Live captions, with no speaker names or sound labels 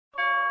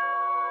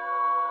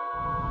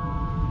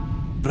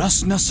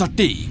प्रश्न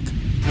सटीक,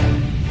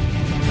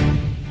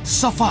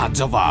 सफा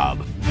जवाब,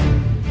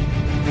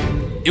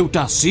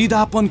 एउटा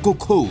सिधापनको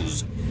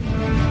खोज,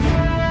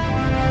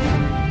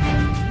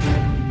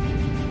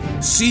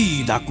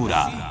 सीधा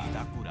कुरा।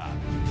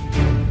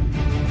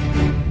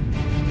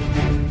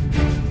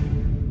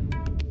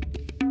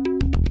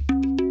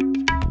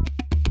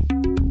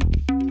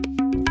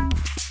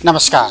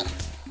 नमस्कार,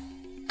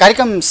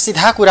 कार्यक्रम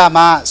सीधा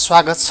कुरामा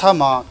स्वागत छ।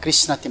 म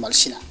कृष्ण तिमल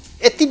सिन्हा।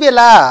 यति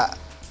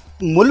बेला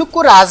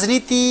मुलुकको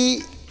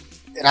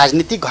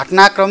राजनीतिक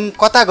घटनाक्रम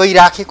कता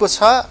गइराखेको छ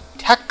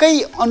ठ्याक्कै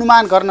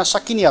अनुमान गर्न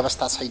सकिने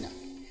अवस्था छैन,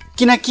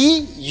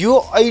 किनकि यो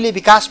अहिले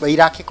विकास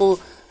भइराखेको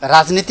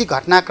राजनीतिक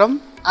घटनाक्रम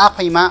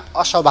आफैमा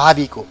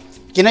अस्वाभाविक हो।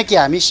 किनकि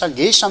हामी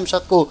सङ्घीय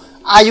संसदको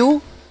आयु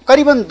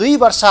करिबन 2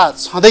 वर्ष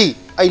छँदै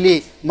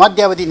अहिले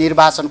मध्यावधि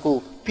निर्वाचनको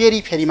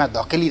पेरीफेरीमा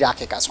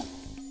धकेलिराखेका छौँ।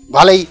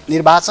 भलै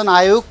निर्वाचन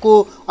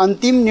आयोगको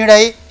अन्तिम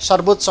निर्णय,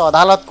 सर्वोच्च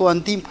अदालतको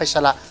अन्तिम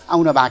फैसला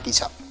आउन बाँकी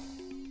छ।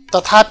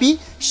 तथापि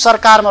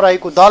सरकारमा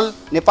रहेको दल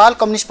नेपाल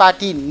कम्युनिस्ट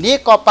पार्टी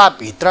नेकपा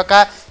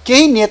भित्रका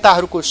केही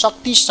नेताहरूको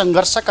शक्ति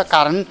सङ्घर्षका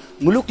कारण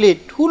मुलुकले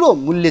ठुलो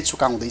मूल्य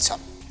चुकाउँदैछ।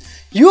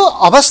 यो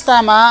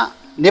अवस्थामा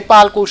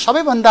नेपालको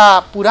सबैभन्दा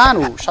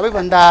पुरानो,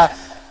 सबैभन्दा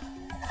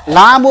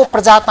लामो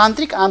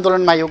प्रजातान्त्रिक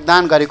आन्दोलनमा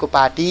योगदान गरेको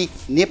पार्टी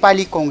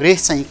नेपाली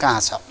कङ्ग्रेस चाहिँ कहाँ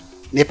छ?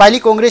 नेपाली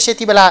कङ्ग्रेस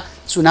यति बेला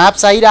चुनाव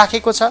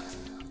चाहिराखेको छ।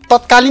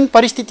 तत्कालीन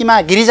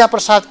परिस्थितिमा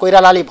गिरिजाप्रसाद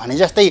कोइरालाले भने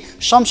जस्तै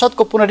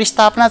संसदको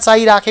पुनर्स्थापना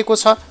चाहिराखेको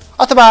छ,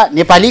 अथवा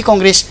नेपाली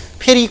कङ्ग्रेस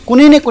फेरि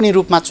कुनै न कुनै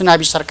रूपमा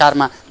चुनावी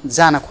सरकारमा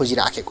जान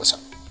खोजिराखेको छ।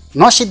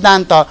 न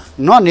सिद्धान्त,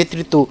 न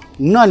नेतृत्व,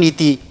 न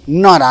नीति,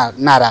 न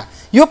नारा।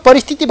 यो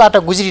परिस्थितिबाट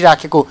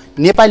गुज्रिराखेको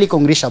नेपाली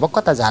कङ्ग्रेस अब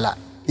कता जाला?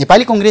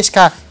 नेपाली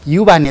कङ्ग्रेसका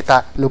युवा नेता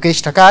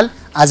लोकेश ढकाल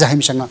आज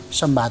हामीसँग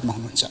संवादमा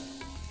हुनुहुन्छ।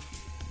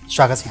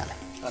 स्वागत छ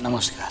यहाँलाई।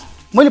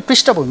 नमस्कार। मैले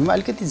पृष्ठभूमिमा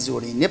अलिकति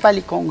जोडेँ।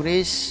 नेपाली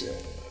कङ्ग्रेस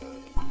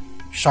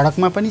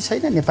सडकमा पनि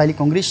छैन, नेपाली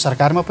कङ्ग्रेस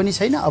सरकारमा पनि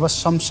छैन, अब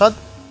संसद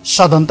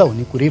सदन त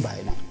हुने कुरै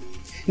भएन।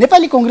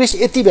 नेपाली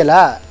कङ्ग्रेस यति बेला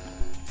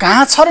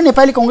कहाँ छ र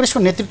नेपाली कङ्ग्रेसको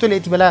नेतृत्वले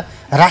यति बेला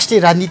राष्ट्रिय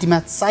राजनीतिमा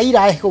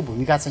चाहिरहेको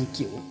भूमिका चाहिँ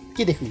के हो?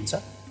 के देख्नुहुन्छ?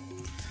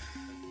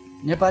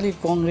 नेपाली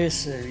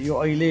कङ्ग्रेस यो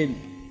अहिले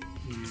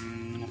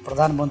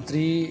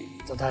प्रधानमन्त्री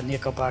तथा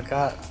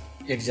नेकपाका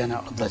एकजना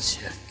अध्यक्ष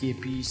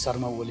केपी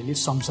शर्मा ओलीले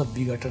संसद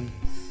विघटन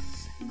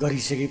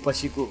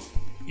गरिसकेपछिको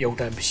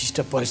एउटा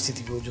विशिष्ट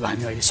परिस्थितिको जो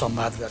हामी अहिले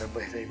संवाद गरेर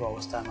बसिरहेको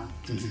अवस्थामा,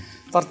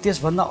 तर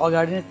त्यसभन्दा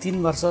अगाडि नै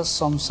 3 वर्ष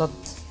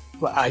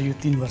संसदको आयु,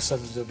 3 वर्ष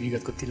जो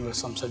विगतको 3 वर्ष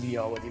संसदीय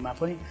अवधिमा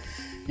पनि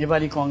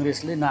नेपाली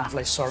कङ्ग्रेसले न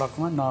आफूलाई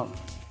सडकमा न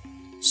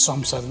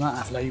संसदमा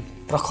आफूलाई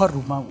प्रखर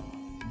रूपमा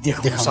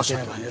देखाउन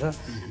सकेन भनेर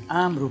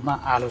आम रूपमा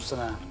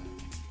आलोचना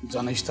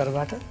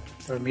जनस्तरबाट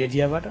र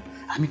मिडियाबाट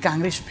हामी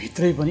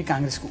काङ्ग्रेसभित्रै पनि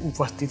काङ्ग्रेसको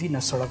उपस्थिति न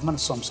सडकमा न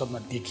संसदमा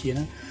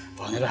देखिएन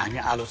भनेर हामी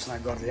आलोचना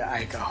गर्दै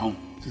आएका हौँ।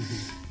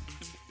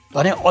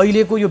 भने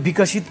अहिलेको यो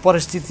विकसित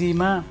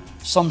परिस्थितिमा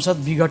संसद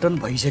विघटन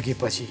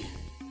भइसकेपछि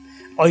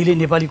अहिले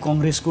नेपाली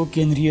कङ्ग्रेसको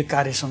केन्द्रीय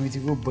कार्य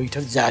समितिको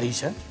बैठक जारी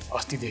छ।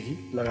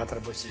 अस्तिदेखि लगातार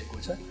बसिरहेको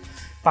छ।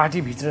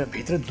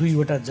 पार्टीभित्र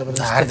 2वटा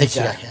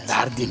जबरजस्त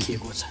धार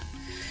देखिएको छ।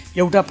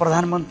 एउटा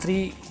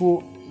प्रधानमन्त्रीको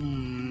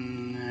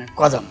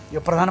कदम, यो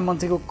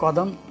प्रधानमन्त्रीको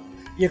कदम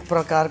एक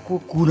प्रकारको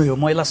कु नै हो।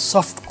 म यसलाई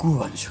सफ्ट कु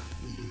भन्छु।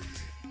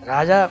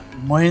 राजा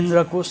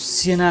महेन्द्रको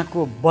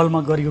सेनाको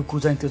बलमा गरेको कु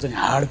चाहिँ त्यो चाहिँ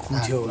हार्ड कु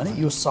थियो भने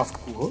यो सफ्ट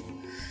कु हो।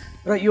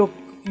 र यो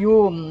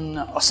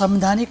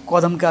असंवैधानिक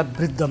कदमका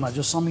विरुद्धमा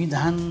जो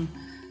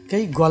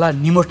संविधानकै गला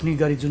निमोट्ने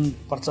गरी जुन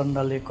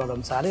प्रचण्डले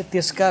कदम चाले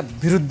त्यसका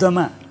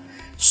विरुद्धमा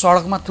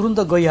सडकमा तुरुन्त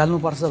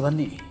गइहाल्नुपर्छ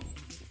भन्ने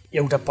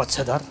एउटा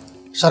पक्षधर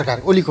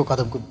सरकार ओलीको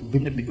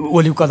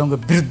कदमको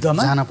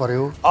विरुद्धमा जान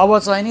पर्यो। अब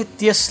चाहिँ नि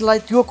त्यसलाई,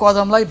 त्यो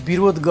कदमलाई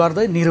विरोध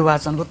गर्दै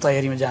निर्वाचनको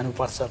तयारीमा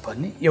जानुपर्छ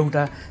भन्ने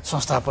एउटा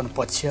संस्थापन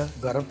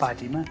पक्ष गरेर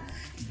पार्टीमा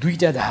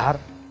 2टा धार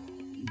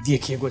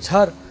देखिएको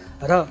छ।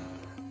 र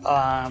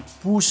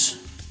पुस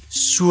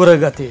 16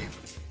 गते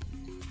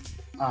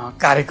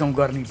कार्यक्रम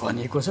गर्ने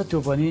भनिएको छ। त्यो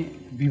पनि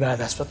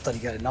विवादास्पद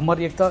तरिकाले। नम्बर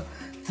 1 त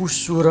पुस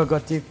 16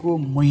 गतेको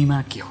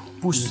महिमा के हो?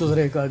 पुस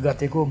 16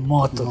 गतेको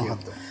महत्त्व के हो?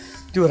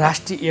 त्यो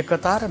राष्ट्रिय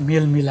एकता र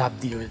मेलमिलाप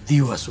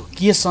दिवस हो।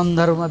 के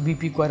सन्दर्भमा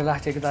बिपी गरेर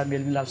राष्ट्रिय एकता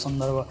मेलमिलाप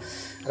सन्दर्भ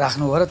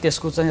राख्नु हो र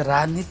त्यसको चाहिँ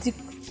राजनीतिक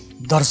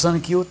दर्शन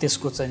के हो,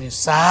 त्यसको चाहिँ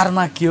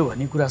सारमा के हो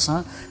भन्ने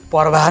कुरासँग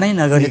पर्वाह नै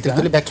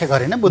नगरिकन व्याख्या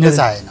गरेन, बुझ्न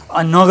चाहेन,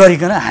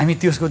 नगरिकन हामी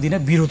त्यसको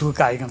दिन विरोधको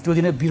कार्यक्रम, त्यो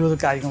दिन विरोधको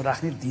कार्यक्रम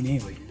राख्ने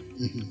दिनै होइन।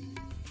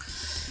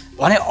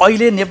 भने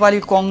अहिले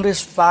नेपाली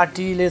कङ्ग्रेस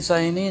पार्टीले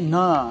चाहिँ नि न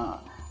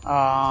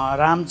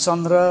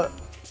रामचन्द्र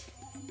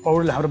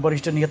पौडेल हाम्रो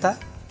वरिष्ठ नेता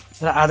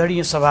र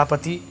आदरणीय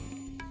सभापति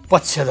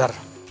पक्षधर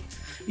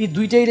यी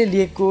दुईटैले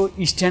लिएको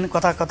स्ट्यान्ड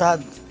कता कता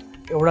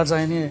एउटा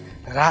चाहिँ नि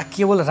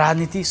केवल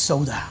राजनीति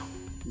सौदा।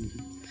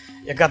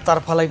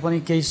 एकातर्फलाई पनि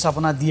केही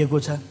सपना दिएको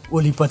छ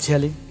ओली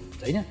पक्षले,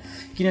 हैन?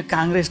 किन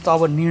काङ्ग्रेस त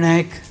अब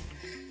निर्णायक,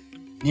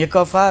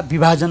 नेकपा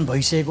विभाजन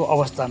भइसकेको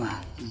अवस्थामा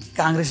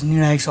काङ्ग्रेस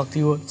निर्णायक शक्ति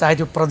हो, चाहे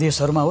त्यो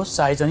प्रदेशहरूमा होस्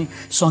चाहे चाहिँ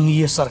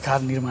सङ्घीय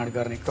सरकार निर्माण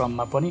गर्ने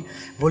क्रममा पनि।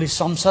 भोलि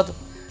संसद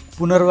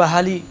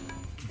पुनर्बहाली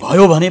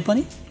भयो भने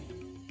पनि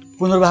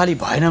पुनर्बहाली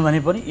भएन भने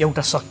पनि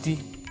एउटा शक्ति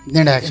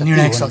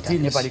निर्णायक शक्ति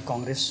नेपाली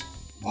कांग्रेस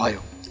भयो।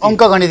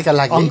 अङ्कगणितका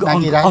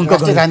लागि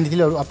राष्ट्रिय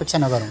राजनीतिले अरू अपेक्षा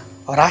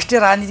नगरौँ। राष्ट्रिय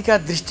राजनीतिका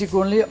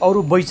दृष्टिकोणले अरू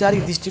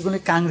वैचारिक दृष्टिकोणले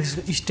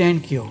कांग्रेसको स्ट्यान्ड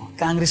के हो,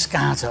 कांग्रेस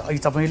कहाँ छ?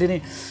 अहिले तपाईँले नै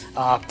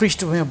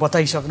पृष्ठभूमिमा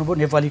बताइसक्नुभयो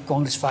नेपाली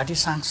कांग्रेस पार्टी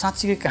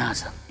साँच्चीकै कहाँ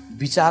छ?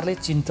 विचारले,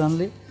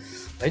 चिन्तनले,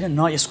 होइन,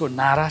 न यसको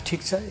नारा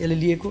ठिक छ यसले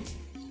लिएको,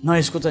 न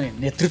यसको चाहिँ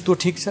नेतृत्व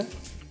ठिक छ।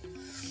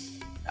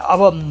 अब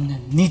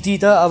नीति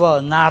त अब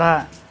नारा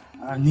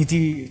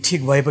नीति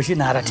ठिक भएपछि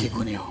नारा ठिक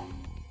हुने हो।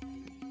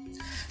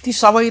 ती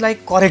सबैलाई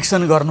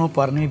करेक्सन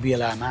गर्नुपर्ने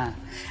बेलामा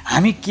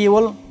हामी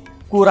केवल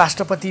को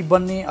राष्ट्रपति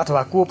बन्ने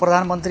अथवा को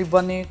प्रधानमन्त्री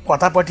बन्ने,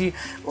 कतापट्टि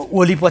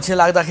ओली पछि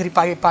लाग्दाखेरि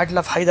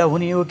पार्टीलाई फाइदा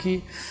हुने हो कि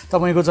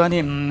तपाईँको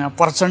चाहिँ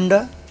प्रचण्ड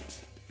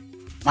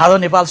माधव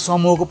नेपाल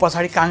समूहको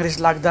पछाडि कांग्रेस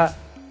लाग्दा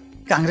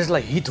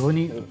कांग्रेसलाई हित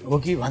हुने हो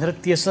कि भनेर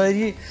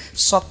त्यसरी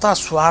सत्ता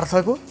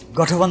स्वार्थको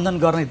गठबन्धन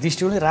गर्ने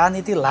दृष्टिकोणले,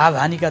 राजनीति लाभ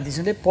हानिका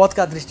दृष्टिले,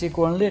 पदका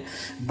दृष्टिकोणले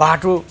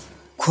बाटो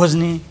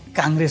खोज्ने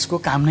कांग्रेसको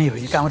काम नै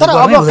होइन। तर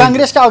अब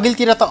कांग्रेसका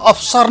अघिल्तिर त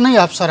अवसर नै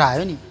अवसर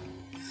आयो नि।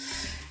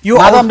 यो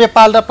माधव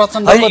नेपाल र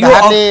प्रचण्डको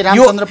धारले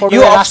रामचन्द्र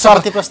पौडेलले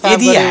राष्ट्रपति प्रस्ताव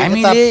यदि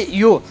हामीले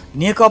यो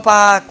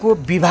नेकपाको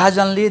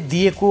विभाजनले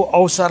दिएको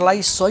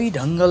अवसरलाई सही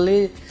ढङ्गले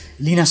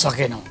लिन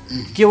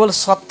सकेनौँ, केवल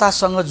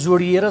सत्तासँग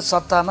जोडिएर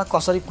सत्तामा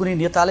कसरी कुनै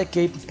नेताले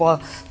केही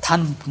थान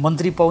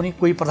मन्त्री पाउने,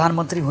 कोही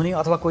प्रधानमन्त्री हुने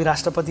अथवा कोही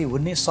राष्ट्रपति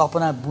हुने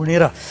सपना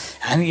बुनेर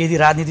हामी यदि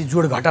राजनीति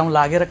जोड घटाउँ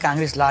लागेर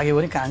कांग्रेस लाग्यो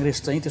भने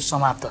कांग्रेस चाहिँ त्यो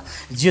समाप्त।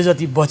 जे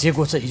जति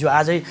बचेको छ, हिजो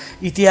आजै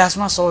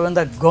इतिहासमा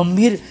सबैभन्दा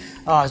गम्भीर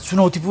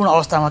चुनौतीपूर्ण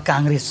अवस्थामा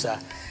कांग्रेस छ।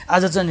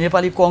 आज चाहिँ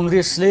नेपाली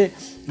कांग्रेसले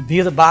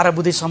विगत 12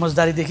 बुँदे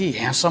समझदारीदेखि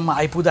यहाँसम्म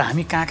आइपुग्दा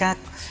हामी कहाँ कहाँ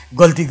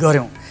गल्ती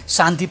गऱ्यौँ?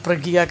 शान्ति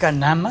प्रक्रियाका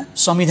नाममा,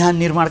 संविधान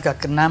निर्माणका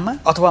नाममा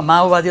अथवा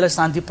माओवादीलाई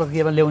शान्ति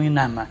प्रक्रियामा ल्याउने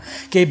नाममा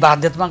केही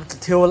बाध्यात्मक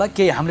थियो होला,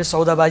 केही हामीले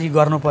सौदाबाजी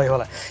गर्नु पर्यो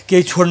होला,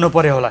 केही छोड्नु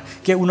पर्यो होला,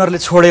 केही उनीहरूले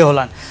छोडे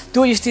होलान्।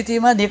 त्यो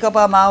स्थितिमा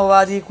नेकपा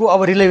माओवादीको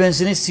अब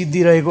रिलेभेन्सी नै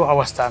सिद्धिरहेको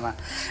अवस्थामा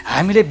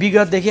हामीले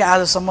विगतदेखि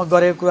आजसम्म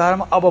गरेको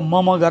कुराहरूमा अब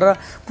गरेर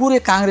पुरै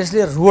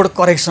कांग्रेसले रोड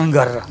करेक्सन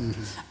गरेर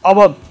अब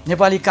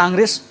नेपाली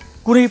कांग्रेस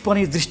कुनै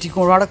पनि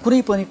दृष्टिकोणबाट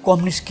कुनै पनि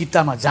कम्युनिस्ट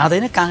कित्तामा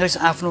जाँदैन। कांग्रेस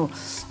आफ्नो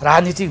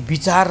राजनीतिक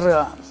विचार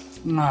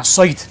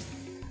सहित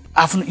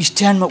आफ्नो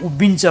स्ट्यान्डमा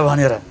उभिन्छ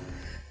भनेर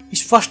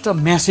स्पष्ट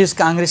मेसेज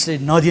कांग्रेसले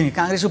नदिने,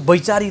 कांग्रेसको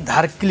वैचारिक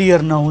धार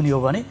क्लियर नहुने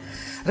हो भने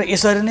र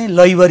यसरी नै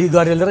लैबरी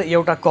गरेर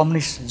एउटा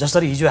कम्युनिस्ट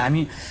जसरी हिजो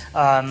हामी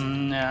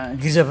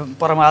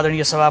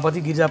परमादरणीय सभापति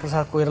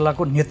गिरिजाप्रसाद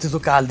कोइरालाको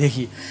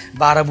नेतृत्वकालदेखि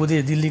 12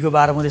 बुँदे दिल्लीको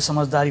 12 बुँदे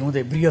समझदारी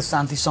हुँदै बृहत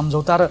शान्ति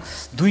सम्झौता र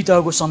 2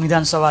 तहको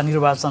संविधान सभा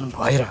निर्वाचन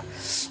भएर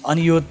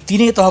अनि यो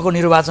 3 तहको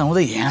निर्वाचन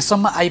हुँदै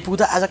यहाँसम्म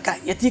आइपुग्दा आज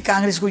यति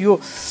कांग्रेसको यो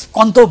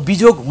कन्तो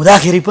बिजोग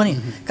हुँदाखेरि पनि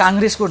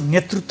कांग्रेसको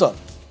नेतृत्व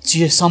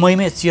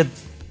समयमै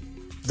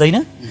दैन,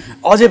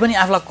 अझै पनि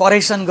आफूलाई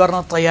करेक्सन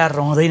गर्न तयार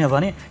रहँदैन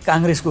भने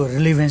कांग्रेसको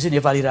रिलेभेन्सी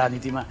नेपाली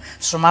राजनीतिमा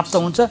समाप्त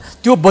हुन्छ।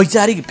 त्यो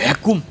वैचारिक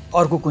भ्याकुम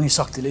अर्को कुनै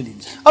शक्तिले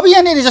लिन्छ। अब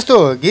यहाँनिर जस्तो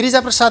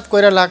गिरिजाप्रसाद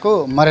कोइरालाको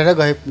मरेर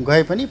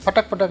गए पनि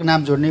पटक पटक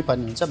नाम जोड्नै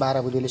पर्ने हुन्छ।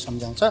 12 बुँदेले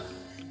सम्झाउँछ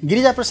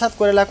गिरिजाप्रसाद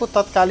कोइरालाको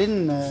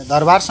तत्कालीन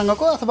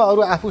दरबारसँगको अथवा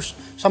अरू आफू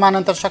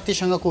समानान्तर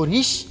शक्तिसँगको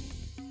रिस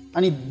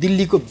अनि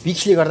दिल्लीको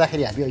बिखले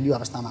गर्दाखेरि हामी अहिले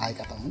अवस्थामा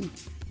आएका त हुन्।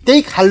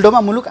 त्यही खाल्डोमा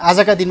मुलुक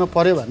आजका दिनमा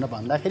पर्यो भनेर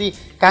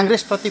भन्दाखेरि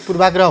कांग्रेसप्रति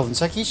पूर्वाग्रह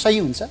हुन्छ कि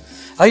सही हुन्छ?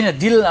 होइन,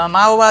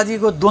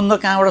 माओवादीको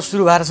द्वन्द्व कहाँबाट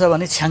सुरु भएको छ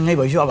भने छ्याङ्गै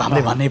भइसक्यो। अब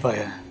हामीले भन्नै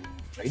पर्यो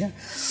होइन।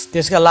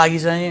 त्यसका लागि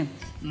चाहिँ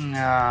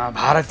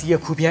भारतीय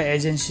खुफिया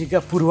एजेन्सीका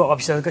पूर्व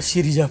अफिसरका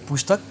सिरिज अफ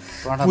पुस्तक,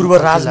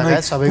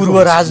 पूर्व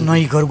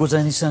राजनयिकहरूको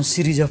चाहिँ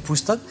सिरिज अफ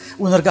पुस्तक,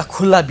 उनीहरूका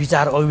खुल्ला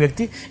विचार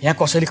अभिव्यक्ति यहाँ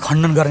कसैले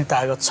खण्डन गर्ने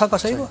तागत छ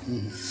कसैको?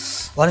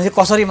 भनेपछि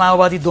कसरी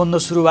माओवादी द्वन्द्व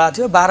सुरु भएको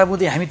थियो, 12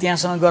 बुँदे हामी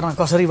त्यहाँसँग गर्न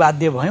कसरी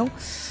बाध्य भयौँ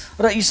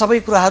र यी सबै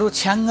कुराहरू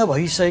छ्याङ्ग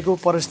भइसकेको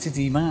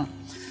परिस्थितिमा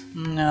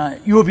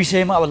यो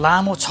विषयमा अब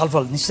लामो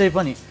छलफल निश्चय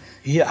पनि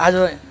आज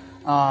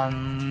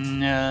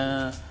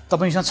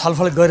तपाईँसँग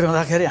छलफल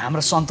गरिरहँदाखेरि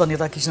हाम्रो सन्त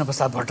नेता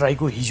कृष्णप्रसाद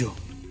भट्टराईको हिजो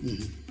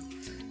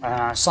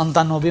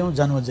 97औं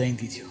जन्म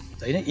जयन्ती थियो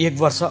होइन। 1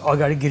 वर्ष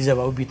अगाडि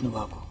गिरिजाबाबु बित्नु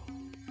भएको।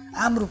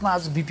 आम रूपमा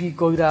आज बीपी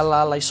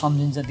कोइरालालाई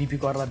सम्झिन्छ। बीपी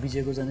कोइराला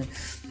बिजेको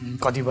चाहिँ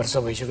कति वर्ष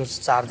भइसक्यो,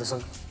 4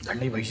 दशक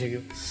झन्डै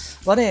भइसक्यो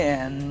भने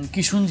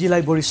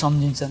किशुनजीलाई बढी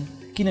सम्झिन्छन्,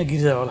 किन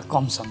गिरिजाबाबुलाई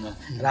कम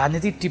सम्झन्?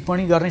 राजनीतिक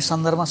टिप्पणी गर्ने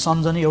सन्दर्भमा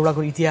सम्झने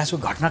एउटाको इतिहासको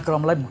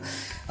घटनाक्रमलाई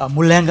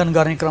मूल्याङ्कन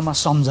गर्ने क्रममा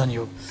सम्झने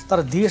हो।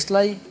 तर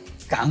देशलाई,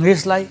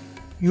 कांग्रेसलाई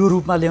यो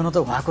रूपमा ल्याउन त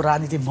उहाँको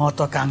राजनीतिक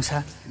महत्त्वाकांक्षा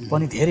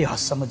पनि धेरै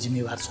हदसम्म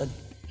जिम्मेवार छ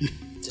नि।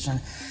 त्यसमा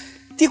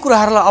ती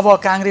कुराहरूलाई अब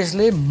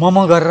कांग्रेसले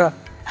गरेर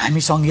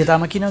हामी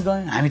संहितामा किन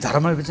गयौँ, हामी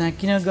धर्मविचारमा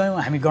किन गयौँ,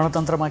 हामी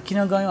गणतन्त्रमा किन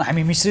गयौँ,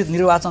 हामी मिश्रित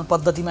निर्वाचन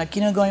पद्धतिमा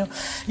किन गयौँ,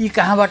 यी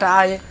कहाँबाट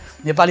आए,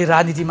 नेपाली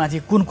राजनीतिमाथि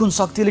कुन कुन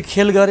शक्तिले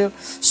खेल गर्यो,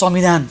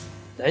 संविधान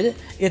है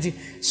यदि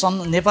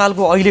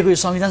नेपालको अहिलेको यो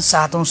संविधान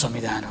 7औं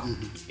संविधान हो।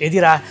 यदि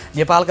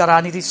नेपालका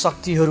राजनीतिक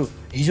शक्तिहरू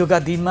हिजोका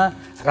दिनमा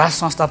राज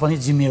संस्था पनि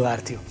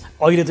जिम्मेवार थियो।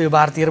 अहिले त यो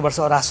 12-13 वर्ष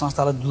राज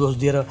संस्थालाई दोष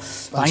दिएर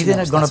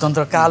पाइँदैन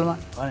गणतन्त्र कालमा।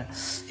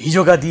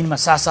 हिजोका दिनमा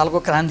 7 सालको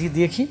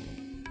क्रान्तिदेखि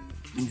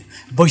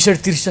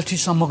 62-63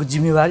 सम्मको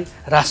जिम्मेवारी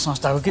राज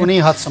संस्थाको कुनै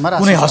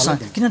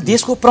हदसम्म किन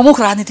देशको प्रमुख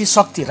राजनीतिक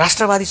शक्ति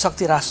राष्ट्रवादी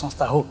शक्ति राज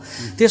संस्था हो।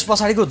 त्यस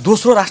पछाडिको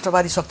दोस्रो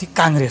राष्ट्रवादी शक्ति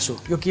काङ्ग्रेस हो।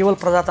 यो केवल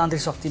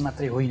प्रजातान्त्रिक शक्ति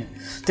मात्रै होइन।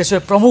 त्यसो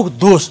भए प्रमुख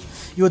दोष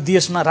यो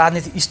देशमा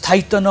राजनीतिक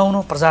स्थायित्व नहुनु,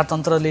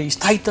 प्रजातन्त्रले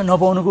स्थायित्व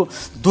नपाउनुको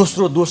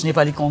दोस्रो दोष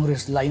नेपाली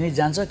काङ्ग्रेसलाई नै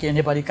जान्छ कि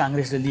नेपाली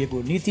काङ्ग्रेसले लिएको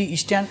नीति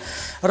स्ट्यान्ड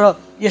र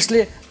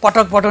यसले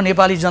पटक पटक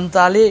नेपाली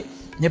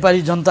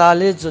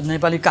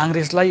नेपाली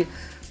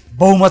काङ्ग्रेसलाई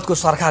बहुमतको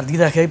सरकार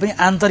दिँदाखेरि पनि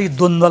आन्तरिक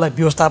द्वन्द्वलाई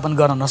व्यवस्थापन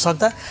गर्न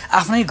नसक्दा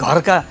आफ्नै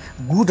घरका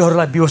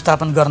गुटहरूलाई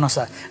व्यवस्थापन गर्न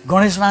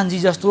गणेशमानजी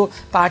जस्तो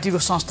पार्टीको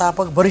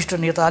संस्थापक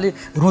वरिष्ठ नेताले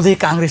रुँदै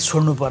काङ्ग्रेस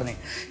छोड्नुपर्ने,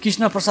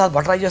 कृष्णप्रसाद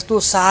भट्टराई जस्तो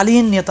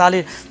शालीन नेताले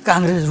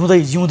काङ्ग्रेस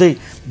रुँदै जिउँदै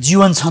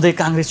जीवन छँदै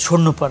काङ्ग्रेस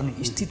छोड्नुपर्ने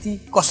स्थिति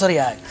कसरी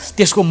आयो?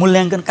 त्यसको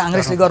मूल्याङ्कन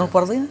काङ्ग्रेसले गर्नु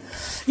पर्दैन?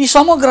 यी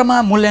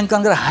समग्रमा मूल्याङ्कन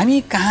गरेर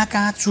हामी कहाँ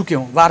कहाँ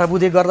चुक्यौँ,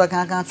 बाह्रबुधे गर्दा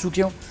कहाँ कहाँ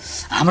चुक्यौँ,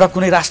 हाम्रा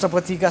कुनै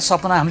राष्ट्रपतिका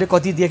सपना हामीले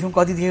कति देख्यौँ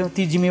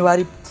ती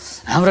जिम्मेवारी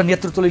हाम्रो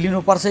नेतृत्वले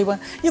लिनुपर्छ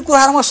भने यो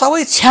कुराहरूमा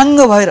सबै छ्याङ्ग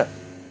भएर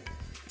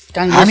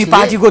हामी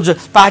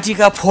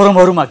पार्टीका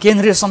फोरमहरूमा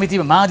केन्द्रीय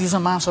समितिमा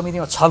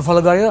महासमितिमा छलफल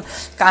गरेर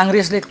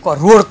काङ्ग्रेसले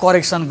रोड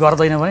करेक्सन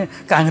गर्दैन भने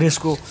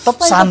काङ्ग्रेसको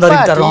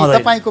सान्दर्भिकता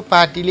रहँदैन। तपाईँको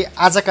पार्टीले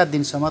आजका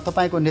दिनसम्म,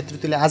 तपाईँको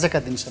नेतृत्वले आजका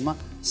दिनसम्म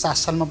 7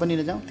 सालमा पनि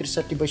नजाउँ,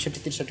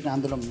 63-62-63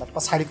 आन्दोलनभन्दा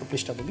पछाडिको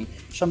पृष्ठभूमि,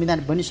 संविधान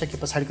बनिसके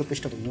पछाडिको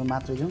पृष्ठभूमिमा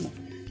मात्र जाउँ न,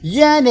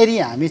 यहाँनेरि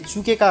हामी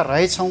चुकेका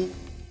रहेछौँ,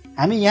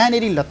 हामी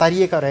यहाँनेरि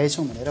लतारिएका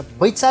रहेछौँ भनेर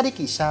वैचारिक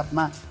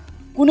हिसाबमा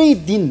कुनै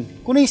दिन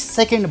कुनै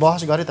सेकेन्ड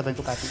बहस गरे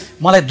तपाईँको पार्टीले?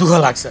 मलाई दुःख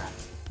लाग्छ।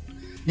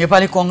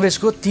 नेपाली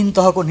काङ्ग्रेसको 3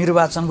 तहको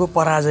निर्वाचनको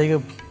पराजयको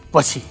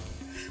पछि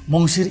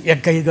मङ्सिर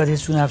 21 गते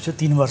चुनाव थियो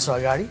 3 वर्ष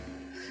अगाडि,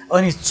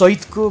 अनि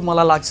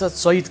मलाई लाग्छ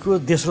चैतको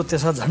दोस्रो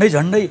तेस्रो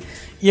झन्डै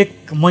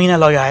 1 महिना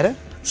लगाएर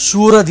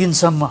 16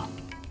 दिनसम्म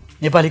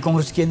नेपाली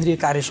काङ्ग्रेस केन्द्रीय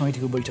कार्य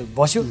समितिको बैठक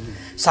बस्यो।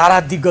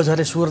 सारा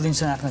दिग्गजहरूले 16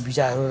 दिनसम्म आफ्ना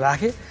विचारहरू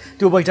राखे।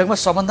 त्यो बैठकमा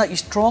सबभन्दा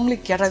स्ट्रङली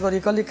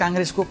क्याटेगोरिकली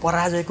काङ्ग्रेसको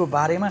पराजयको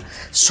बारेमा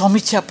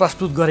समीक्षा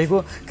प्रस्तुत गरेको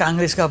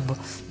काङ्ग्रेसका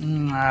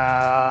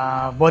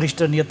वरिष्ठ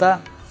नेता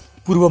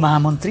पूर्व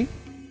महामन्त्री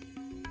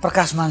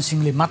प्रकाशमान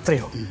सिंहले मात्रै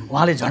हो।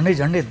 उहाँले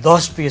झन्डै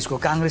 10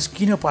 पेजको काङ्ग्रेस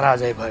किन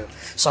पराजय भयो,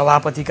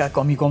 सभापतिका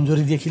कमी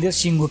कमजोरीदेखि लिएर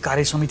सिंहको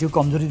कार्य समितिको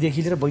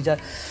कमजोरीदेखि लिएर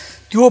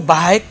त्यो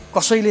बाहेक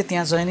कसैले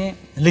त्यहाँ चाहिँ नि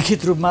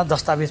लिखित रूपमा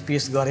दस्तावेज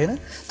पेश गरेन।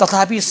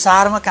 तथापि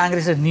सारमा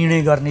काङ्ग्रेसले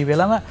निर्णय गर्ने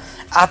बेलामा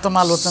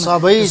आत्मालोचना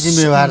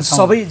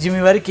सबै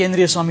जिम्मेवारी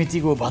केन्द्रीय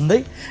समितिको भन्दै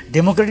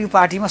डेमोक्रेटिक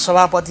पार्टीमा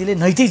सभापतिले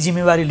नैतिक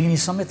जिम्मेवारी लिने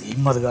समेत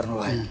हिम्मत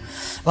गर्नुभयो।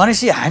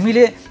 भनेपछि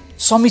हामीले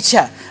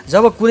समीक्षा,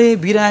 जब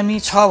कुनै बिरामी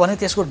छ भने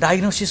त्यसको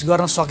डायग्नोसिस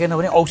गर्न सकेन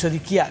भने औषधि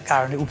के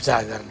कारणले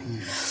उपचार गर्ने?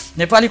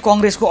 नेपाली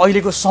काङ्ग्रेसको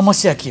अहिलेको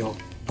समस्या के हो?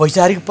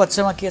 वैचारिक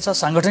पक्षमा के छ,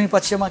 साङ्गठनिक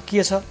पक्षमा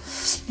के छ,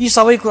 यी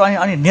सबै कुरा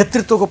अनि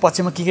नेतृत्वको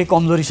पक्षमा के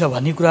कमजोरी छ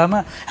भन्ने कुरामा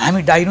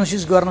हामी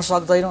डायग्नोसिस गर्न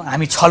सक्दैनौँ,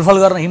 हामी छलफल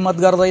गर्न हिम्मत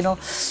गर्दैनौँ।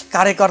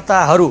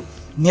 कार्यकर्ताहरू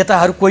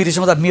नेताहरू कोही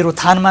रिसाउँदा मेरो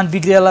थानमान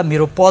बिग्रिएला,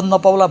 मेरो पद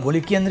नपाउला,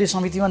 भोलि केन्द्रीय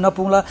समितिमा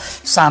नपाउला,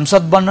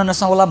 सांसद बन्न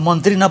नसक्ला,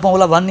 मन्त्री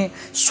नपाउला भन्ने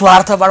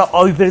स्वार्थबाट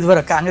अभिप्रेत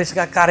भएर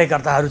काङ्ग्रेसका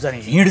कार्यकर्ताहरू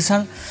चाहिँ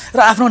हिँड्छन् र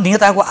आफ्नो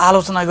नेताको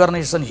आलोचना गर्ने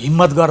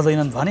हिम्मत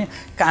गर्दैनन् भने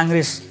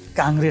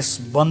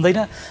काङ्ग्रेस बन्दैन।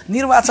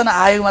 निर्वाचन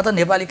आयोगमा त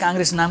नेपाली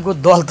काङ्ग्रेस नामको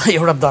दल त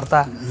एउटा दर्ता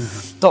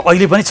त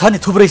अहिले पनि छ नि,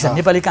 थुप्रै छ।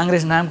 नेपाली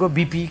काङ्ग्रेस नामको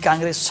बिपी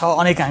काङ्ग्रेस छ,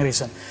 अनेक काङ्ग्रेस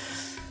छन्।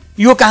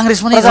 यो काङ्ग्रेस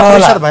पनि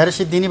रहला भएर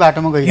सिद्धिने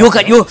बाटोमा गयो।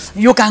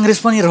 यो काङ्ग्रेस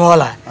पनि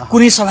रहला,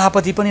 कुनै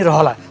सभापति पनि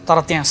रहला, तर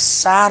त्यहाँ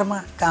सारमा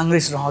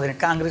काङ्ग्रेस रहँदैन।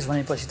 काङ्ग्रेस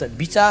भनेपछि त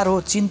विचार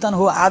हो, चिन्तन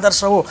हो,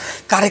 आदर्श हो,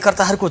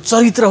 कार्यकर्ताहरूको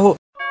चरित्र हो।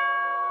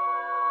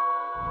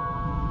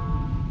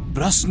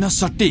 प्रश्न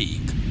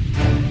सटीक,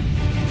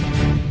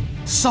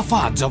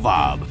 सफा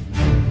जवाब,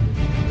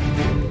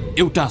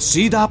 एउटा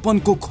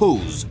सिधापनको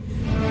खोज,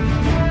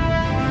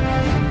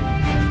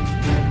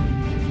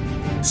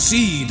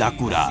 सीधा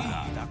कुरा।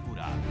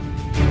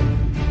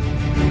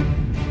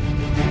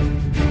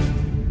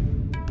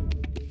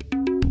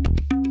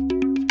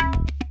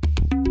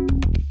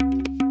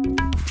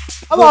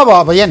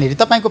 अब यहाँनिर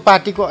तपाईँको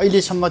पार्टीको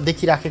अहिलेसम्म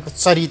देखिराखेको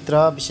चरित्र,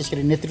 विशेष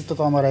गरी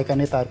नेतृत्वमा रहेका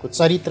नेताहरूको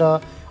चरित्र,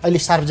 अहिले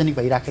सार्वजनिक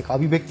भइराखेका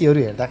अभिव्यक्तिहरू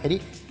हेर्दाखेरि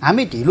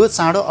हामी ढिलो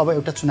चाँडो अब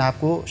एउटा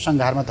चुनावको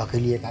सङ्घारमा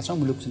धकेलिएका छौँ,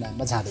 मुलुक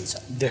चुनावमा जाँदैछ।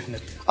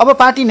 अब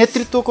पार्टी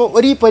नेतृत्वको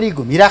वरिपरि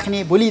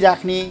घुमिराख्ने,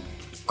 बोलिराख्ने,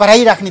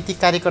 कराइराख्ने ती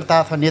कार्यकर्ता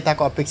अथवा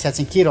नेताको अपेक्षा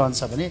चाहिँ के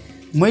रहन्छ भने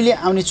मैले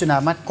आउने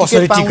चुनावमा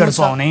कसरी टिकट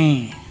पाउने,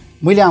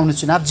 मैले आउने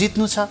चुनाव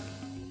जित्नु छ।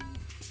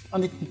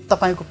 अनि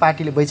तपाईँको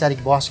पार्टीले वैचारिक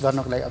बहस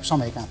गर्नको लागि अब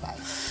समय कहाँ पायो?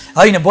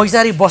 होइन,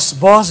 वैचारिक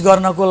बहस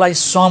गर्नको लागि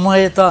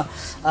समय त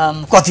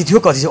कति थियो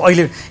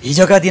अहिले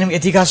हिजोका दिनमा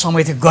यतिका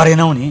समय थियो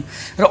गरेनौँ नि।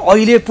 र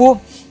अहिले पो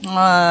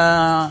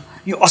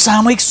यो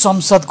असामयिक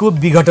संसदको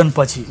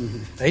विघटनपछि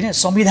होइन,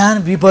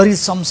 संविधान विपरीत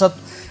संसद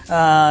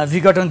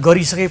विघटन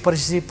गरिसके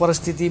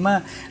परिस्थितिमा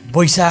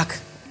वैशाख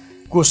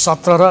को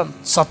 17 र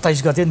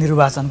 27 गते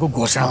निर्वाचनको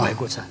घोषणा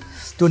भएको छ।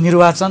 त्यो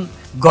निर्वाचन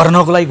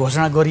गर्नको लागि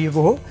घोषणा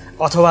गरिएको हो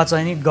अथवा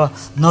चाहिँ नि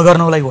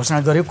नगर्नको लागि घोषणा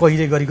गर्यो,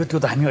 कहिले गरेको त्यो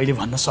त हामी अहिले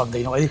भन्न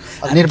सक्दैनौँ।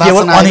 अहिले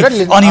केवल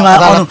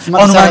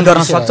अनुमान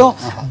गर्न सक्छौँ।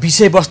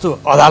 विषयवस्तु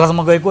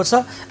अदालतमा गएको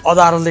छ,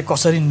 अदालतले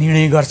कसरी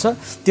निर्णय गर्छ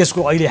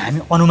त्यसको अहिले हामी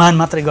अनुमान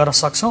मात्रै गर्न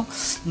सक्छौँ,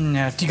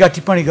 टिका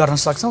टिप्पणी गर्न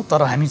सक्छौँ,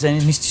 तर हामी चाहिँ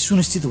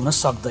सुनिश्चित हुन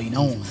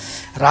सक्दैनौँ।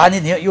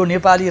 राजनीति यो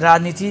नेपाली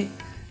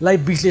राजनीतिलाई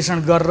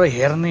विश्लेषण गरेर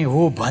हेर्ने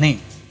हो भने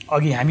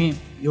अघि हामी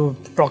यो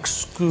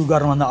टक्स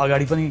गर्नुभन्दा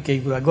अगाडि पनि केही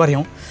कुरा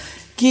गऱ्यौँ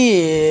कि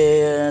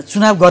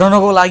चुनाव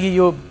गराउनको लागि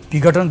यो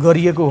विघटन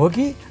गरिएको हो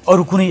कि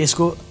अरू कुनै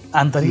यसको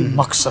आन्तरिक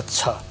मकसद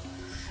छ।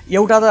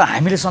 एउटा त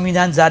हामीले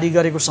संविधान जारी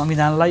गरेको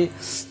संविधानलाई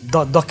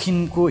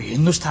दक्षिणको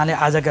हिन्दुस्तानले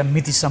आजका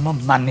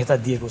मितिसम्म मान्यता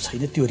दिएको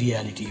छैन, त्यो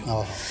रियालिटी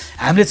हो।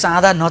 हामीले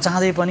चाहँदा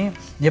नचाहँदै पनि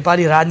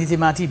नेपाली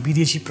राजनीतिमाथि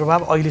विदेशी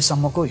प्रभाव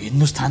अहिलेसम्मको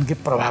हिन्दुस्तानकै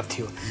प्रभाव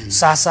थियो।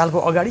 7 सालको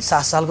अगाडि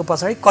 7 सालको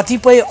पछाडि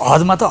कतिपय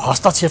हदमा त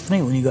हस्तक्षेप नै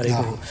हुने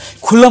गरेको हो,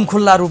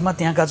 खुल्ला रूपमा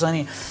त्यहाँका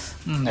चाहिँ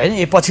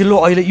होइन। पछिल्लो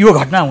अहिले यो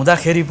घटना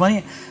हुँदाखेरि पनि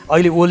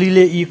अहिले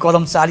ओलीले यी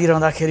कदम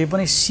चालिरहँदाखेरि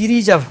पनि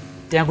सिरिज अफ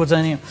त्यहाँको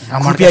चाहिँ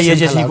खुफिया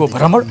एजेन्सीको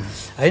भ्रमण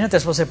होइन,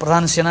 त्यसपछि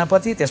प्रधान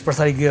सेनापति, त्यस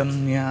पछाडि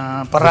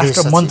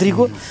परराष्ट्र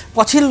मन्त्रीको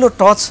पछिल्लो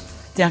टच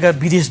त्यहाँका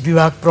विदेश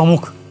विभाग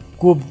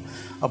प्रमुखको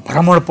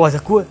भ्रमण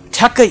पछिको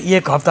ठ्याक्कै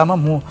 1 हप्तामा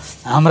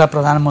हाम्रा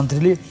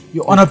प्रधानमन्त्रीले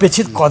यो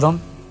अनपेक्षित कदम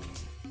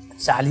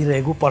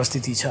चालिरहेको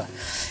परिस्थिति छ।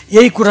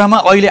 यही कुरामा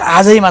अहिले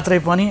आजै मात्रै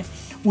पनि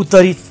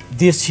उत्तरी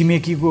देश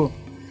छिमेकीको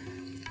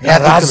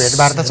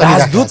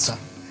राजदूत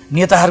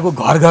नेताहरूको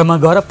घरमा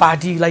गएर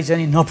पार्टीलाई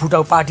चाहिँ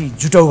नफुटाउ, पार्टी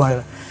जुटाउ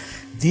भनेर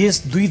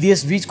दुई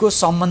देश बीचको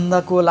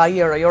सम्बन्धको लागि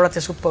एउटा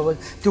त्यसको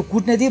त्यो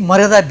कूटनीति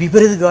मर्यादा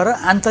विपरीत गरेर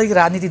आन्तरिक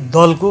राजनीतिक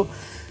दलको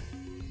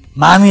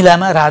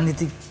मामिलामा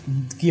राजनीतिक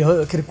के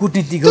हो के अरे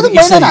कूटनीतिको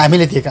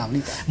हामीले दिएका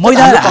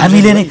मैदान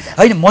हामीले नै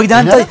होइन।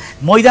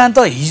 मैदान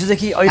त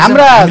हिजोदेखि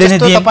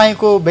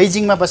तपाईँको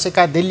बेजिङमा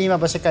बसेका, दिल्लीमा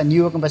बसेका,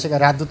 न्युयोर्कमा बसेका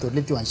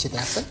राजदूतहरूले त्यो हैसियत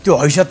राख्छ। त्यो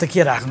हैसियत त के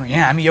राख्नु,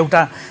 यहाँ हामी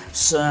एउटा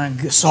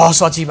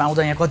सहसचिव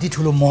आउँदा यहाँ कति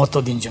ठुलो महत्त्व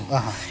दिन्छौँ।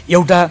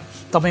 एउटा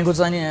तपाईँको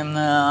चाहिँ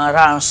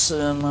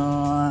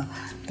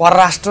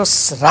परराष्ट्र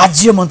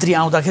राज्य मन्त्री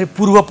आउँदाखेरि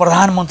पूर्व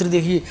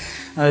प्रधानमन्त्रीदेखि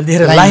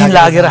लिएर लाइन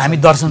लागेर हामी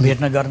दर्शन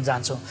भेट्न गर्न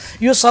जान्छौँ।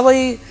 यो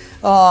सबै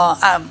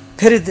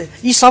फेरि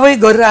यी सबै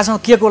गरिरहेछौँ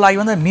के को लागि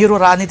भन्दा मेरो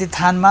राजनीतिक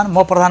थानमा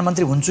म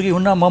प्रधानमन्त्री हुन्छु कि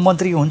हुन्न, म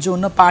मन्त्री हुन्छु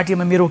हुन्न,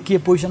 पार्टीमा मेरो के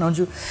पोजिसन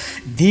हुन्छु,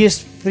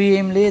 देश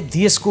प्रेमले,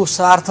 देशको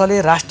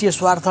स्वार्थले, राष्ट्रिय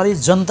स्वार्थले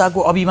जनताको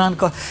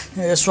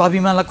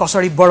स्वाभिमानलाई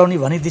कसरी बढाउने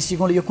भन्ने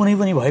दृष्टिकोणले यो कुनै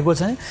पनि भएको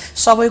छैन।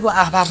 सबैको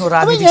आफ्नो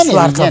राजनीतिक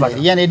स्वार्थबाट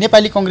यहाँ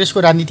नेपाली कङ्ग्रेसको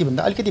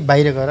राजनीतिभन्दा अलिकति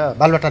बाहिर गएर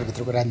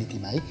बालुवाटारभित्रको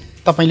राजनीतिमा है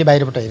तपाईँले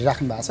बाहिरबाट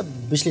हेरिराख्नु भएको छ,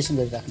 विश्लेषण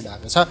गरिराख्नु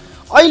भएको छ।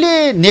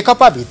 अहिले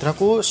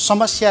नेकपाभित्रको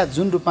समस्या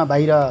जुन रूपमा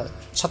बाहिर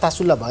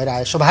छतासुल्ला भएर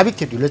आयो, स्वाभाविक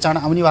थियो, ढिलो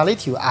चाँडो आउनेवालै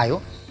थियो, आयो।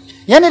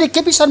 यहाँनिर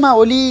केपी शर्मा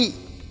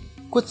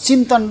ओलीको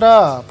चिन्तन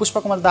र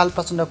पुष्पकमल दाहाल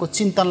प्रचण्डको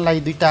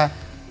चिन्तनलाई दुईटा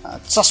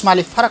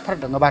चस्माले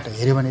फरक ढङ्गबाट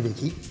हेऱ्यो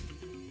भनेदेखि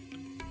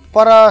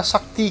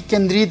परशक्ति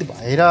केन्द्रित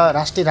भएर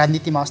राष्ट्रिय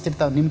राजनीतिमा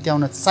अस्थिरता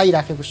निम्त्याउन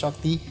चाहिराखेको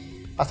शक्ति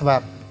अथवा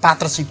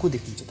पात्र चाहिँ को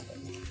देखिन्छ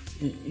तपाईँले?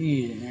 यी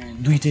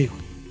दुईटै हो।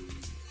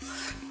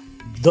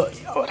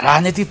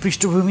 राजनीतिक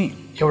पृष्ठभूमि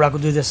एउटाको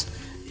दुई देश,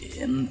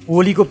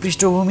 ओलीको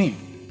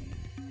पृष्ठभूमि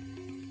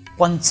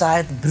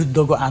पञ्चायत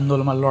विरुद्धको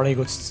आन्दोलनमा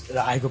लडेको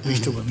आएको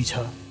पृष्ठभूमि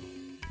छ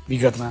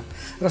विगतमा,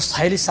 र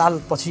 46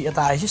 सालपछि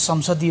यता आएपछि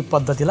संसदीय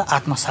पद्धतिलाई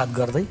आत्मसात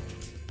गर्दै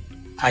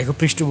आएको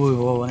पृष्ठभूमि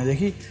हो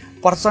भनेदेखि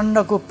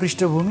प्रचण्डको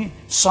पृष्ठभूमि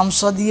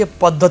संसदीय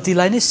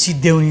पद्धतिलाई नै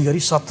सिद्ध्याउने गरी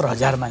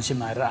 17,000 मान्छे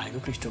मारेर आएको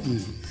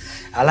पृष्ठभूमि।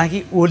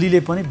 हालाकि ओलीले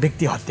पनि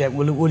व्यक्ति हत्या,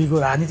 ओलीको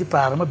राजनीति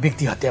प्रारम्भ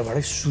व्यक्ति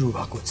हत्याबाटै सुरु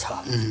भएको छ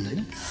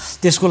होइन।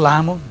 त्यसको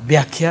लामो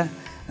व्याख्या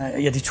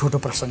यदि छोटो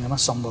प्रसङ्गमा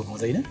सम्भव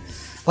हुँदैन।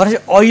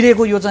 भनेपछि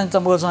अहिलेको यो चाहिँ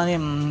तपाईँको चाहिँ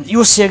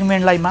यो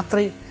सेगमेन्टलाई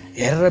मात्रै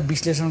हेरेर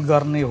विश्लेषण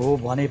गर्ने हो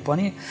भने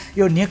पनि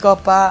यो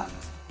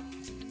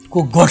नेकपाको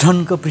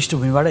गठनको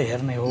पृष्ठभूमिबाट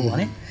हेर्ने हो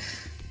भने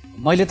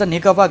मैले त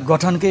नेकपा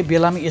गठनकै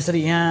बेलामा यसरी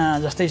यहाँ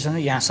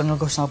जस्तैसँग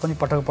यहाँसँगकोसँग पनि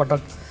पटक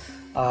पटक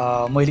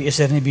मैले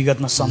यसरी नै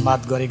विगतमा संवाद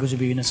गरेको छु,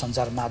 विभिन्न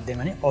सञ्चार माध्यम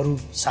अनि अरू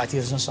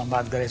साथीहरूसँग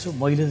संवाद गरेको छु।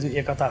 मैले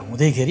एकता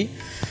हुँदैखेरि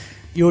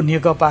यो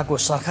नेकपाको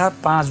सरकार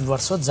 5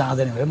 वर्ष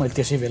जाँदैन भनेर मैले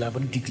त्यसै बेला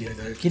पनि डिक्लेयर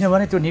गरेँ,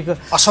 किनभने त्यो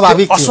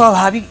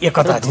अस्वाभाविक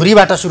एकता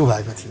धुरीबाट सुरु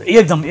भएको थियो।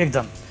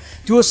 एकदम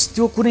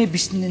त्यो कुनै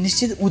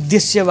निश्चित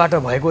उद्देश्यबाट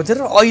भएको थियो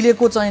र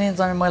अहिलेको चाहिँ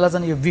मलाई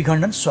चाहिँ यो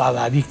विखण्डन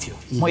स्वाभाविक थियो।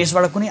 म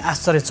यसबाट कुनै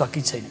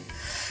आश्चर्यचकित छैन।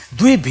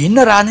 दुई भिन्न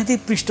राजनीतिक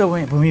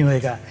पृष्ठभूमि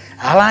भएका,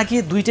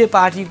 हालाकि दुईटै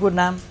पार्टीको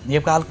नाम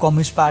नेपाल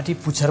कम्युनिस्ट पार्टी,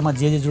 पुच्छरमा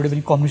जे जोडे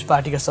पनि कम्युनिस्ट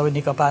पार्टीका सबै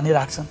नेकपा नै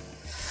राख्छन्।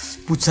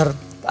 पुच्छर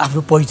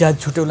आफ्नो पहिचान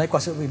छुट्याउनलाई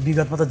कसै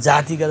विगतमा त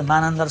जातिगत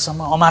मानन्दर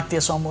समूह,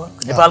 अमात्य समूह,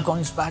 नेपाल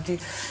कम्युनिस्ट पार्टी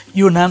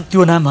यो नाम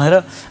त्यो नाम भएर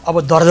अब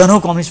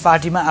दर्जनौँ कम्युनिस्ट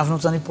पार्टीमा आफ्नो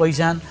चाहिँ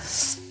पहिचान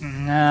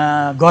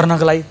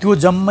गर्नको लागि त्यो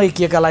जम्मै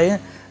केका लागि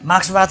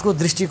मार्क्सवादको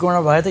दृष्टिकोण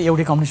भए त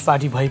एउटै कम्युनिस्ट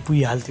पार्टी भइ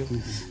पुगिहाल्थ्यो।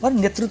 भने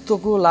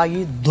नेतृत्वको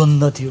लागि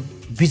द्वन्द्व थियो,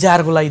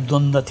 विचारको लागि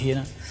द्वन्द्व थिएन।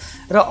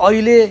 र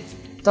अहिले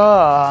त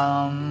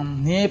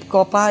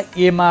नेकपा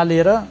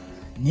एमाले र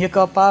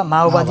नेकपा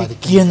माओवादी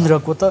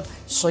केन्द्रको त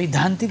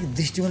सैद्धान्तिक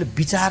दृष्टिकोणले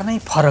विचार नै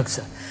फरक छ।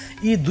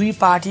 यी दुई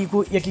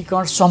पार्टीको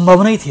एकीकरण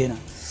सम्भव नै थिएन,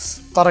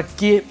 तर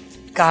के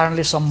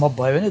कारणले सम्भव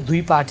भयो भने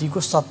दुई पार्टीको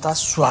सत्ता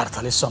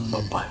स्वार्थले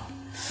सम्भव भयो।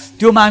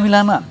 त्यो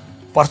मामिलामा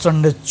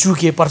प्रचण्ड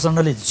चुके,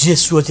 प्रचण्डले जे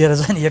सोचेर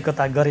चाहिँ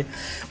एकता गरे।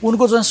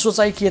 उनको चाहिँ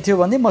सोचाइ के थियो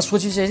भने म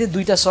सोचिसकेपछि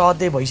दुईवटा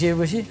सहअध्यक्ष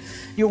भइसकेपछि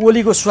यो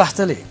ओलीको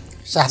स्वास्थ्यले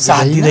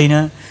साथ दिँदैन,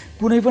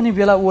 कुनै पनि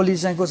बेला ओली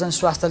चाहिँको चाहिँ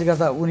स्वास्थ्यले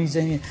गर्दा उनी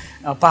चाहिँ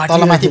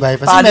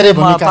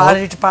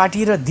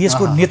पार्टी र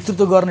देशको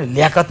नेतृत्व गर्ने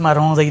ल्याकतमा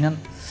रहँदैनन्।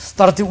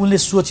 तर त्यो उनले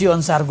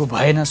सोचेअनुसारको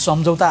भएन,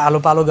 सम्झौता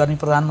आलोपालो गर्ने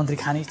प्रधानमन्त्री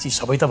खाने चिज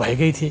सबै त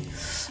भएकै थिए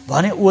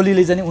भने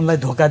ओलीले चाहिँ उनलाई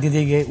धोका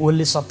दिँदै गए,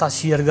 ओलीले सत्ता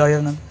सेयर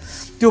गरेनन्।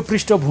 त्यो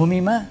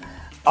पृष्ठभूमिमा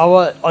अब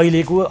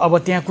अहिलेको अब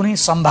त्यहाँ कुनै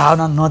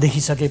सम्भावना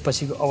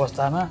नदेखिसकेपछिको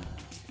अवस्थामा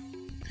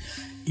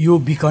यो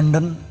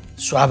विखण्डन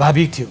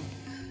स्वाभाविक थियो।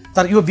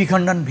 तर यो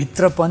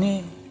विखण्डनभित्र पनि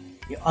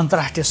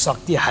अन्तर्राष्ट्रिय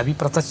शक्ति हावी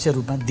प्रत्यक्ष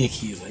रूपमा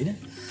देखियो होइन।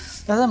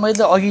 तर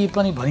मैले अघि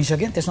पनि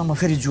भनिसकेँ, त्यसमा म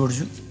फेरि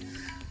जोड्छु।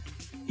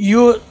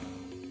 यो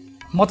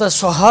म त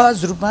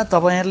सहज रूपमा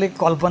तपाईँहरूले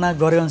कल्पना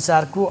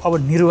गरेअनुसारको अब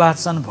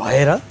निर्वाचन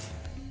भएर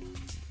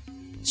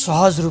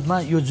सहज रूपमा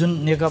यो जुन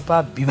नेकपा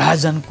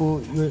विभाजनको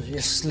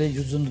यसले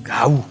यो जुन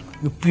घाउ,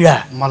 यो पीडा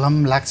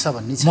मलम लाग्छ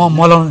भन्ने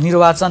मलम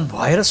निर्वाचन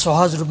भएर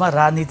सहज रूपमा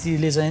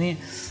राजनीतिले चाहिँ नि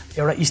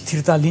एउटा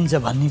स्थिरता लिन्छ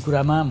भन्ने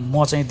कुरामा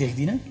म चाहिँ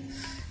देख्दिनँ।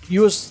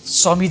 यो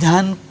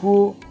संविधानको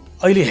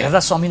अहिले हेर्दा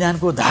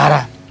संविधानको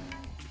धारा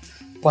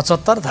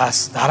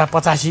 75 धारा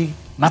 85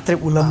 मात्रै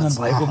उल्लङ्घन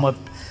भएको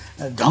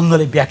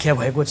ढङ्गले व्याख्या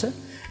भएको छ।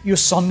 यो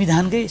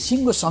संविधानकै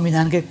सिङ्गो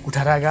संविधानकै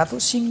कुठाराघात हो,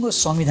 सिङ्गो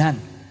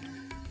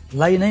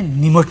संविधानलाई नै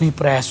निमट्ने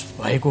प्रयास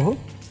भएको हो।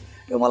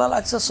 यो मलाई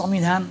लाग्छ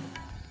संविधान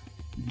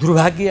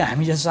दुर्भाग्य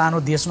हामी जस्तो सानो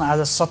देशमा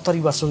आज 70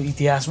 वर्षको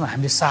इतिहासमा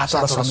हामीले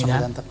 7वटा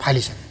संविधान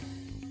फालिसक्यो।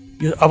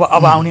 यो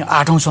अब आउने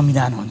 8औं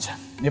संविधान हुन्छ।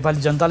 नेपाली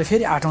जनताले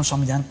फेरि 8औं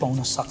संविधान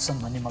पाउन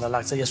सक्छन् भन्ने मलाई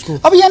लाग्छ।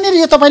 यसको अब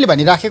यहाँनिर यो तपाईँले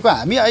भनिराखेको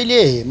हामी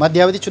अहिले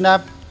मध्यावधि चुनाव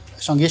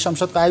सङ्घीय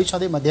संसदको आयु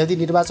छँदै मध्यावधि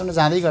निर्वाचनमा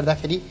जाँदै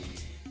गर्दाखेरि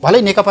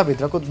भलै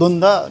नेकपाभित्रको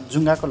द्वन्द्व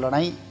जुङ्गाको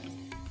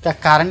लडाइँका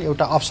कारण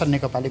एउटा अवसर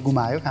नेकपाले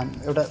गुमायो,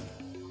 एउटा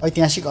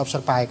ऐतिहासिक अवसर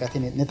पाएका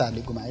थिए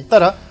नेताहरूले गुमाए।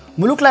 तर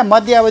मुलुकलाई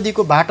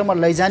मध्यावधिको बाटोमा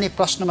लैजाने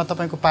प्रश्नमा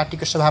तपाईँको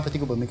पार्टीको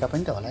सभापतिको भूमिका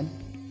पनि त होला नि।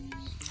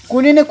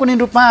 कुनै न कुनै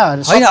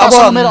रूपमा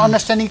मेरो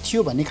अन्डरस्ट्यान्डिङ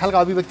थियो भन्ने खालको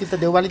अभिव्यक्ति त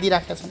देउवाले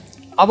दिइराखेका छन्।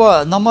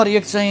 अब नम्बर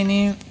 1 चाहिँ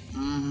नि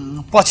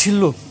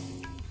पछिल्लो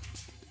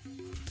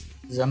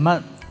जम्मा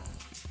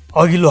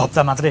अघिल्लो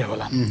हप्ता मात्रै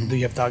होला,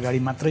 2 हप्ता अगाडि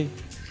मात्रै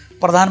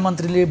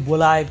प्रधानमन्त्रीले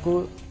बोलाएको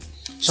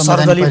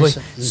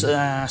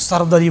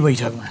सर्वदलीय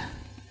बैठकमा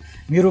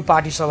मेरो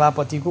पार्टी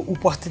सभापतिको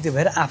उपस्थिति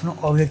भएर आफ्नो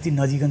अभिव्यक्ति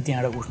नजिकन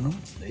त्यहाँबाट उठ्नु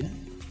होइन।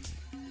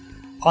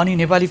 अनि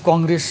नेपाली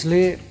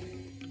कङ्ग्रेसले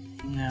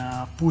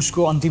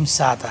पुसको अन्तिम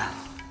साता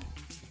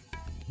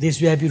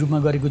देशव्यापी रूपमा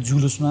गरेको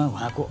जुलुसमा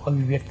उहाँको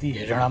अभिव्यक्ति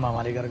हेरणामा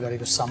उहाँले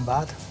गरेको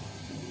संवाद,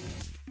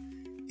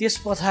 त्यस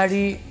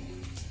पछाडि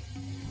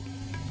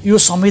यो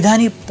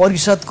संवैधानिक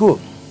परिषदको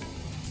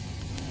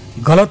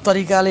गलत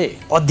तरिकाले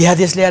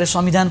अध्यादेश ल्याएर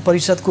संविधान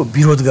परिषदको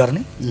विरोध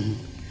गर्ने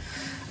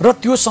र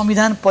त्यो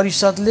संविधान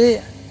परिषदले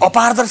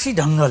अपारदर्शी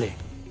ढङ्गले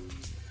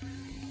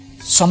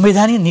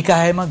संवैधानिक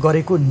निकायमा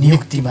गरेको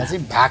नियुक्तिमा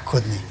चाहिँ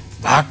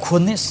भाग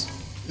खोज्ने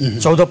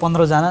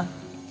 14-15 जना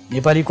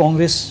नेपाली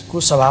कङ्ग्रेसको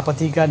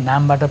सभापतिका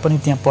नामबाट पनि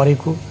त्यहाँ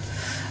परेको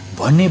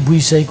भन्ने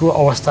बुझिसकेको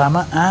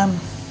अवस्थामा आम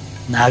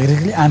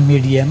नागरिकले आम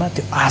मिडियामा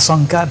त्यो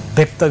आशंका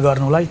व्यक्त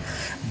गर्नुलाई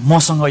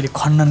मसँग अहिले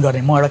खण्डन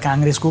गर्ने, म एउटा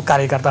काङ्ग्रेसको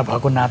कार्यकर्ता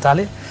भएको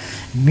नाताले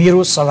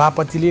मेरो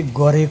सभापतिले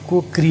गरेको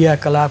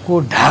क्रियाकलापको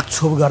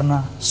ढाकछोप गर्न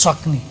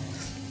सक्ने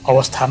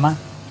अवस्थामा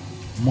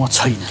म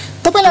छैन।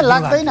 तपाईँलाई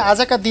लाग्दैन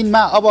आजका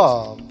दिनमा अब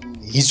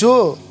हिजो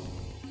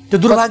त्यो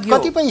दुर्भाग्य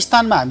कतिपय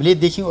स्थानमा हामीले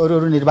देख्यौँ,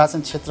 अरू निर्वाचन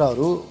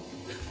क्षेत्रहरू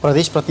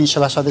प्रदेश प्रतिनिधि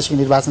सभा सदस्यको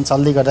निर्वाचन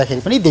चल्दै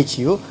गर्दाखेरि पनि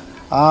देखियो,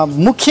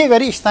 मुख्य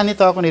गरी स्थानीय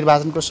तहको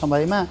निर्वाचनको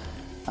समयमा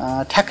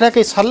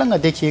ठ्याक्राकै छर्लङ्ग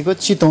देखिएको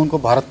चितवनको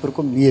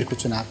भरतपुरको मेयरको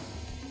चुनाव।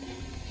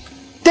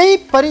 त्यही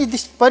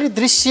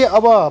परिदृश्य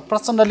अब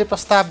प्रचण्डले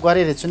प्रस्ताव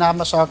गरेर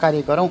चुनावमा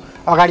सहकार्य गरौँ,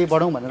 अगाडि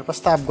बढौँ भनेर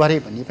प्रस्ताव गरे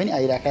भन्ने पनि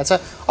आइरहेको छ।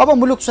 अब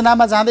मुलुक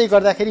चुनावमा जाँदै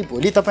गर्दाखेरि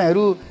भोलि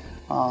तपाईँहरू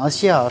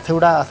हँसिया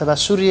हथौडा अथवा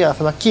सूर्य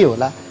अथवा के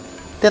होला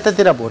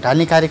त्यतातिर भोट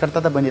हाल्ने कार्यकर्ता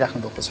त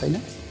बनिराख्नु भएको छैन।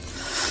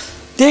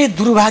 त्यही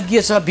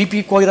दुर्भाग्य छ।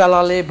 बिपी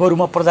कोइरालाले बरु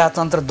म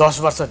प्रजातन्त्र 10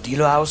 वर्ष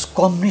ढिलो आओस्,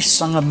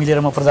 कम्युनिस्टसँग मिलेर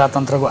म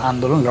प्रजातन्त्रको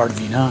आन्दोलन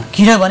लड्दिनँ,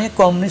 किनभने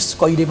कम्युनिस्ट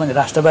कहिले पनि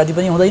राष्ट्रवादी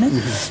पनि हुँदैन,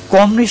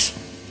 कम्युनिस्ट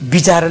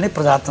विचार नै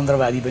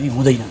प्रजातन्त्रवादी पनि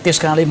हुँदैन। त्यस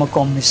कारणले म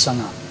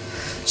कम्युनिस्टसँग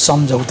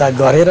सम्झौता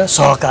गरेर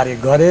सहकार्य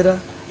गरेर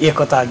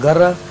एकता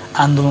गरेर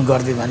आन्दोलन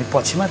गर्दै भने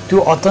पछिमा त्यो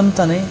अत्यन्त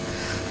नै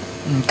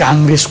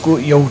काङ्ग्रेसको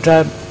एउटा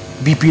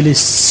बिपीले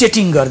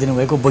सेटिङ गरिदिनु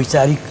भएको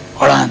वैचारिक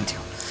अडान थियो।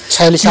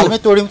 46 सालमै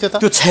तोड्यौँ।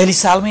 त्यो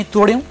 46 सालमै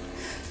तोड्यौँ।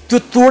 त्यो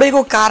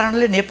तोडेको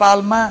कारणले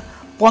नेपालमा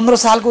 15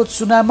 सालको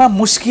चुनावमा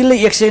मुस्किलले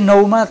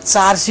 109 मा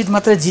 4 सिट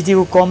मात्रै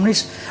जितेको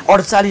कम्युनिस्ट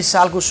 48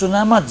 सालको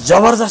चुनावमा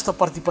जबरजस्त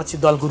प्रतिपक्षी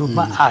दलको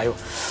रूपमा आयो।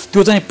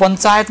 त्यो चाहिँ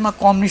पञ्चायतमा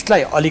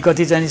कम्युनिस्टलाई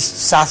अलिकति चाहिँ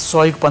साथ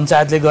सहयोग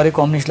पञ्चायतले गरे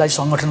कम्युनिस्टलाई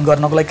सङ्गठन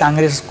गर्नको लागि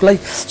काङ्ग्रेसलाई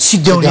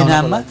सिद्ध्याउने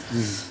नाममा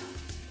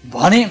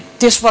भने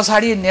त्यस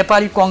पछाडि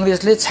नेपाली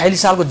कङ्ग्रेसले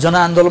 46 सालको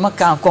जनआन्दोलनमा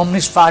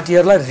कम्युनिस्ट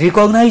पार्टीहरूलाई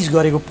रिकग्नाइज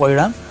गरेको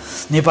परिणाम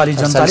नेपाली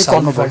जनताले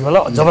कम्युनिस्ट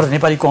पार्टीलाई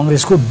नेपाली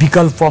कङ्ग्रेसको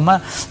विकल्पमा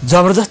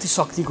जबरजस्ती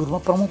शक्तिको रूपमा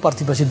प्रमुख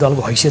प्रतिपक्षी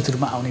दलको हैसियत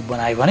रूपमा आउने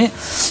बनायो भने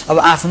अब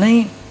आफ्नै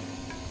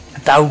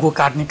टाउको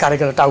काट्ने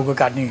कार्यकर्ता टाउको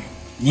काट्ने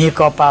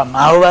नेकपा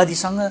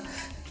माओवादीसँग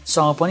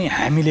पनि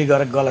हामीले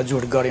गएर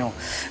गलाजोड गऱ्यौँ,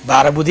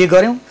 भाराबुदी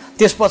गऱ्यौँ।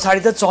 त्यस पछाडि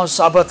त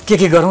अब के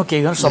गरौँ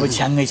सबै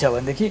छ्याङ्गै छ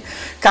भनेदेखि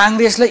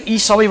काङ्ग्रेसलाई यी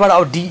सबैबाट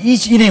अब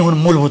यी नै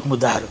हुन् मूलभूत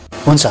मुद्दाहरू।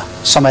 हुन्छ,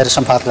 समय र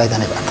सम्वादलाई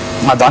धन्यवाद।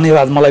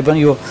 धन्यवाद। मलाई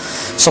पनि यो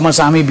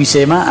समसामयिक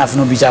विषयमा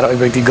आफ्नो विचार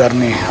अभिव्यक्ति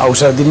गर्ने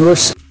अवसर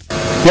दिनुहोस्।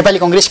 नेपाली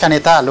कङ्ग्रेसका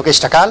नेता लोकेश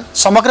ढकाल,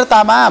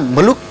 समग्रतामा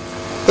मुलुक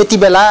यति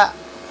बेला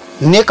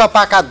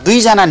नेकपाका 2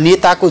 जना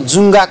नेताको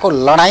जुङ्गाको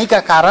लडाईँका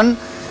कारण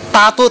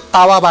तातो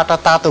तावाबाट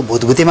तातो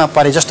भुतभुतेमा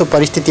परे जस्तो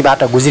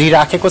परिस्थितिबाट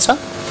गुज्रिराखेको छ।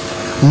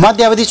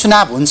 मध्यावधि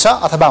चुनाव हुन्छ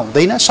अथवा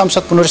हुँदैन,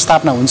 संसद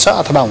पुनर्स्थापना हुन्छ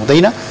अथवा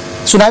हुँदैन,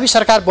 चुनावी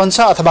सरकार बन्छ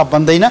अथवा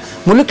बन्दैन,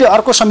 मुलुकले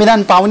अर्को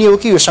संविधान पाउने हो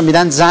कि यो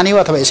संविधान जाने हो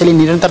अथवा यसैले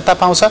निरन्तरता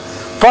पाउँछ,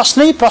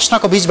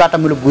 प्रश्नको बीचबाट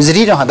मुलुक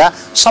गुज्रिरहँदा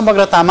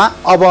समग्रतामा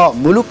अब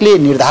मुलुकले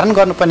निर्धारण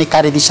गर्नुपर्ने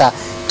कार्यदिशा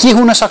के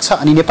हुन सक्छ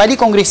अनि नेपाली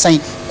कङ्ग्रेस चाहिँ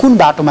कुन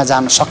बाटोमा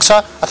जान सक्छ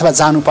अथवा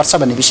जानुपर्छ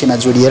भन्ने विषयमा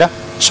जोडिएर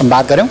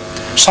संवाद गऱ्यौँ।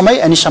 समय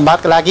अनि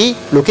संवादका लागि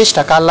लोकेश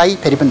ढकाललाई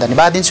फेरि पनि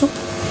धन्यवाद दिन्छु।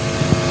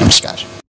 नमस्कार।